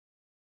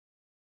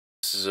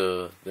this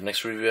is the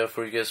next review I have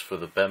for you guys for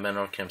the Batman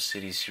Arkham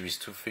City Series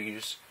 2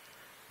 figures.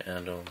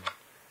 And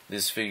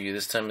this figure,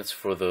 this time it's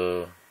for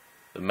the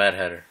Mad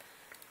Hatter.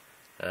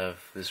 I have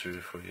this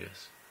review for you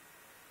guys.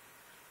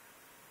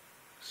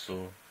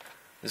 So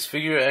this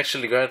figure I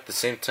actually got at the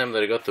same time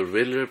that I got the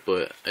Riddler,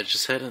 but I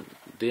just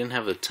didn't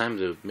have the time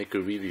to make a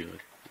review.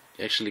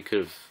 I actually could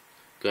have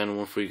gotten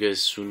one for you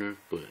guys sooner,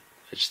 but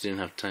I just didn't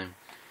have time.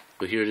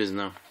 But here it is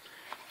now.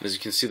 As you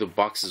can see, the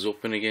box is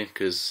open again,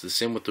 because the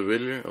same with the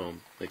Riddler.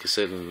 Like I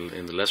said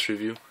in the last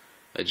review,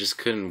 I just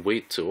couldn't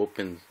wait to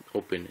open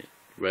it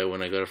right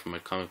when I got it from my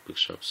comic book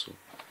shop. So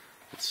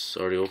it's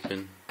already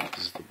open.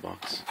 This is the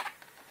box.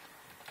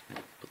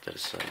 Put that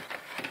aside.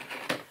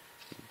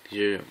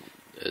 Here,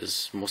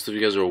 as most of you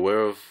guys are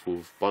aware of,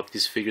 who've bought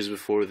these figures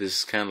before, this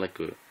is kind of like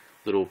a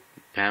little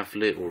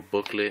pamphlet or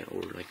booklet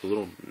or like a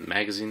little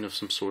magazine of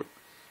some sort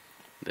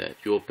that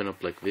you open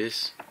up like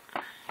this.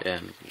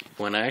 And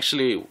when I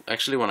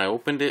when I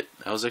opened it,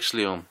 I was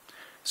actually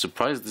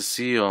surprised to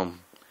see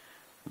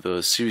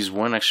the Series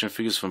 1 action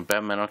figures from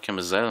Batman Arkham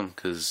Asylum,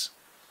 because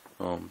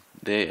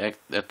I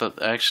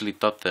actually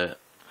thought that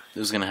it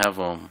was gonna have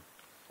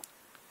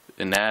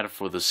an ad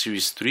for the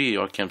Series 3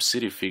 Arkham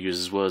City figures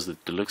as well as the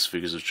deluxe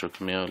figures, which are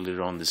coming out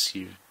later on this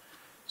year.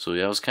 So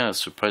yeah, I was kind of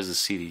surprised to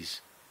see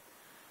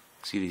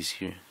these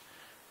here.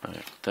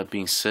 Alright, with that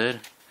being said,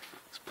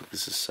 let's put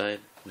this aside.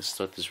 Let's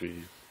start this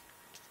review.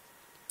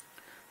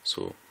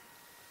 So,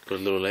 got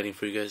a little lighting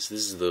for you guys.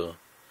 This is the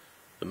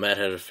Mad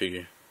Hatter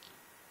figure.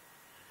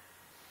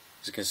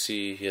 As you can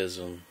see, he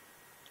has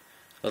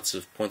lots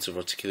of points of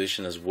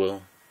articulation as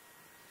well,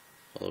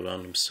 all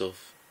around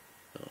himself.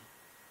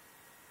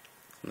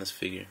 In this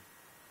figure.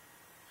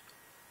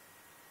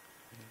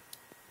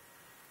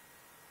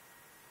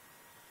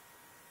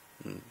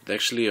 They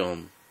actually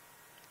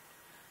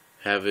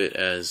have it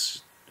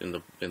as in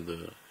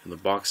the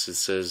box it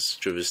says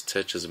Travis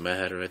Tetch as a Mad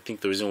Hatter. I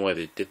think the reason why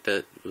they did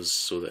that was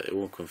so that it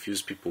won't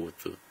confuse people with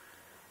the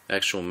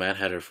actual Mad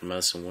Hatter from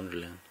Alice in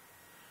Wonderland.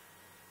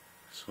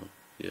 So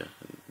yeah,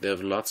 they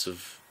have lots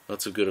of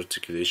good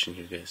articulation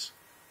here, guys,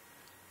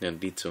 and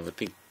detail. I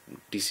think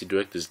DC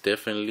Direct is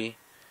definitely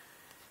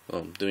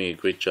doing a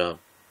great job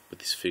with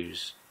these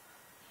figures.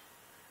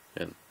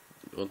 And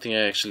one thing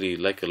I actually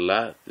like a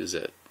lot is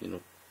that, you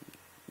know,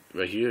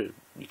 right here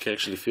you can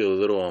actually feel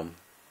the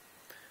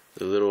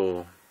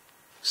little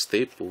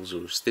staples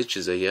or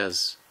stitches that he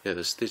has. Yeah,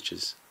 the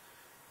stitches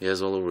he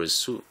has all over his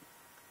suit.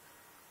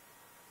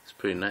 It's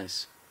pretty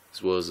nice.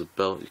 As well as the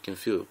belt, you can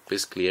feel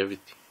basically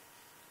everything.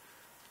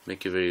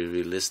 Make it very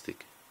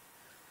realistic.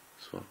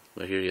 So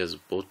right here he has a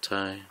bow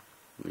tie.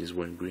 He's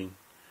wearing green,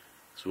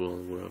 as well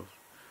as well.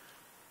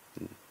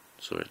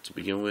 So right to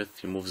begin with,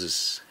 he moves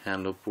his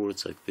hand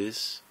upwards like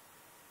this.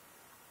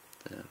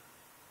 And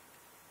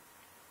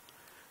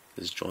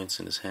his joints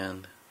in his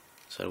hand,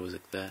 sideways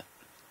like that.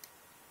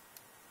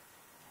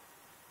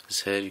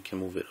 His head, you can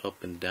move it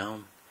up and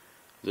down,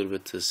 a little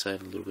bit to the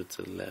side, a little bit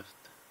to the left,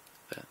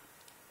 like that.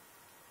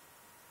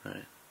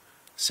 Alright.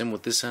 Same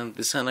with this hand.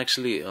 This hand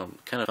actually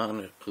kind of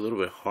found it a little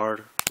bit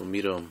hard for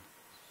me to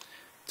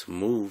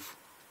move.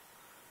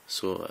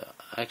 So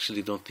I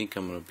actually don't think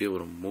I'm gonna be able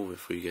to move it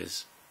for you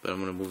guys. But I'm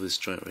gonna move this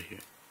joint right here.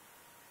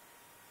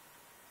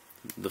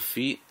 The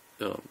feet,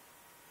 the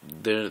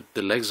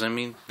legs, I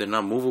mean, they're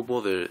not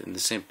movable. They're in the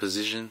same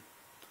position,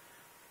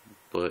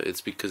 but it's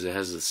because it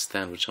has a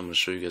stand, which I'm gonna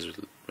show you guys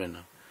right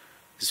now.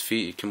 His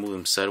feet, you can move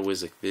them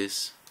sideways like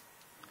this.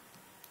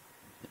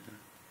 Yeah.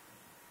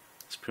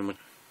 It's pretty much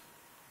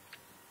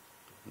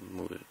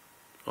move it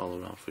all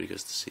around for you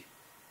guys to see.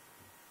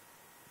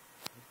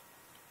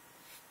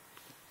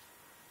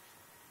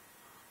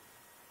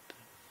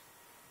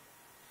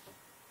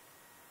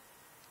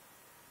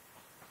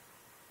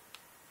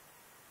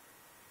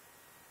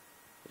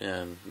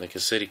 And like I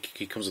said,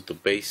 he comes with the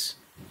base.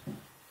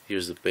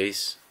 Here's the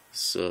base.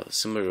 It's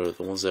similar to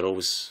the ones that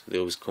they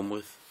always come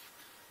with.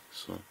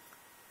 So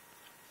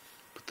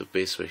put the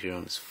base right here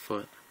on his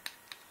foot.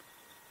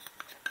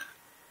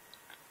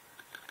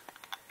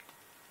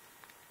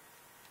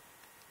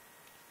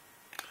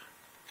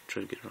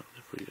 Try to get around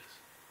there for you guys,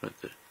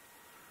 right there.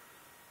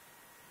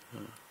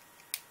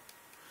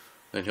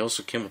 And he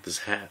also came with his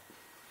hat.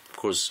 Of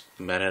course,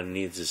 the Mad Hatter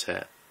needs his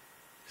hat.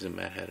 He's a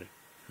Mad Hatter.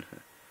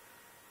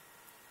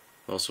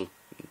 Also,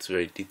 it's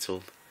very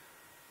detailed,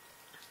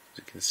 as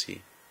you can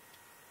see.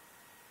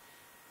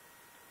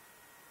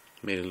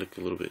 Made it look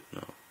a little bit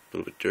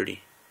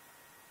dirty,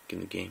 like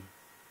in the game.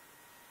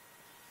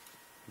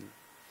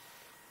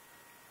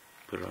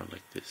 Put it on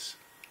like this.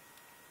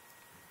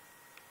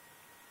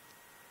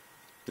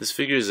 This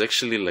figure is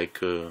actually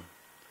like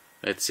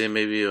I'd say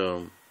maybe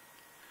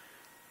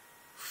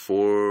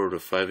 4 to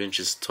 5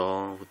 inches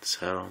tall with this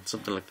hat on,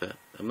 something like that.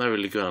 I'm not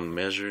really good on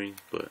measuring,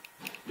 but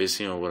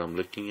basing on what I'm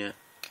looking at.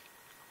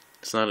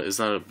 It's not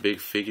a big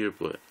figure,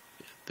 but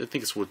I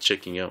think it's worth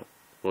checking out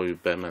for all you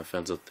Batman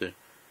fans out there,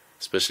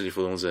 especially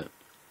for the ones that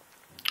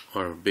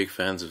are big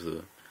fans of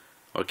the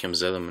Arkham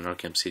Asylum and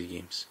Arkham City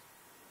games.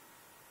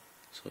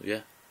 So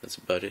yeah, that's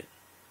about it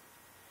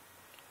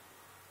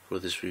for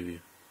this review.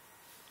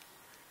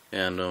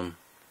 And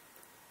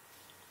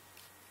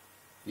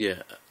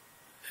yeah,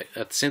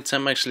 at the same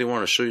time, I actually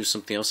want to show you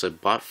something else I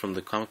bought from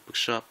the comic book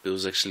shop. It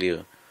was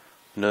actually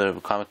another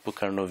comic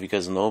book. I don't know if you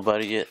guys know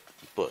about it yet,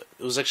 but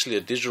it was actually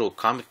a digital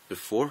comic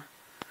before,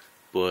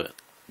 but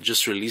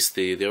just released.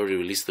 They already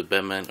released the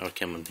Batman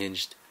Arkham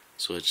Unhinged,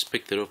 so I just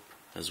picked it up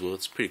as well.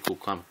 It's a pretty cool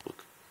comic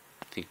book.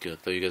 I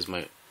thought you guys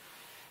might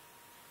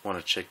want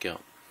to check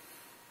out.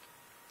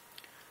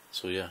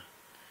 So yeah,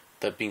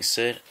 that being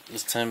said,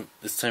 it's time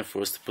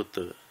for us to put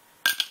the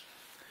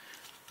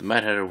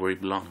Mad Hatter where he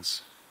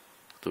belongs.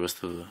 The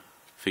rest of the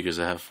figures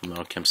I have from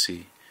Arkham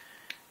City.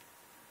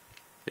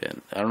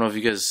 And I don't know if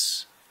you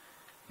guys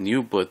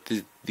knew, but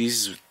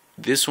this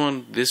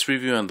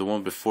review and the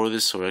one before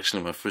this are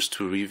actually my first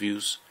two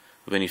reviews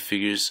of any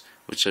figures,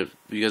 which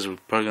you guys are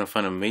probably gonna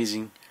find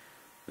amazing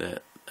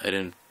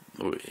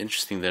or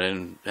interesting that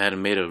I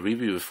hadn't made a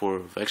review before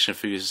of action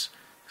figures,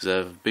 because I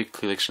have a big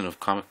collection of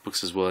comic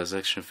books as well as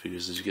action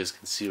figures, as you guys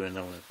can see right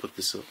now when I put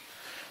this up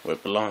where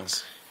it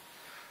belongs.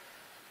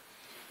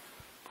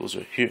 Goes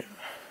right here.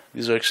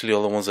 These are actually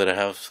all the ones that I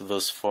have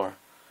thus far,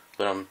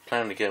 but I'm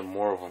planning to get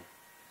more of them.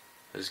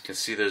 As you can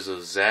see, there's a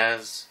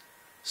Zaz,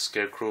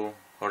 Scarecrow,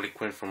 Harley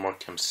Quinn from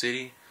Arkham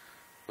City,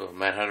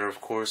 Mad Hatter, of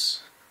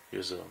course.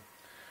 Here's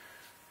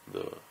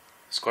the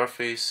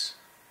Scarface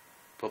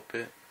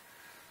puppet,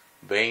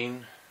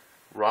 Bane,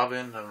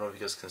 Robin. I don't know if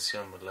you guys can see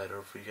him, but light it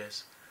up for you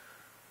guys.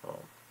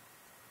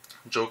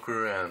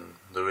 Joker and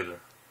the Riddler,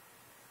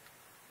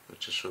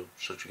 which I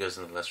showed you guys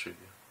in the last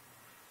review.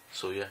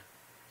 So yeah,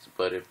 that's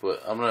about it.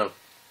 But I'm gonna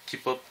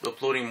keep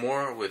uploading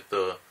more with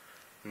the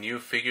new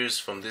figures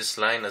from this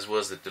line, as well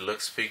as the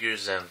deluxe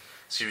figures and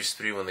Series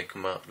 3 when they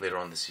come out later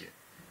on this year.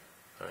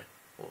 Alright,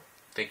 well,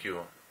 thank you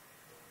all.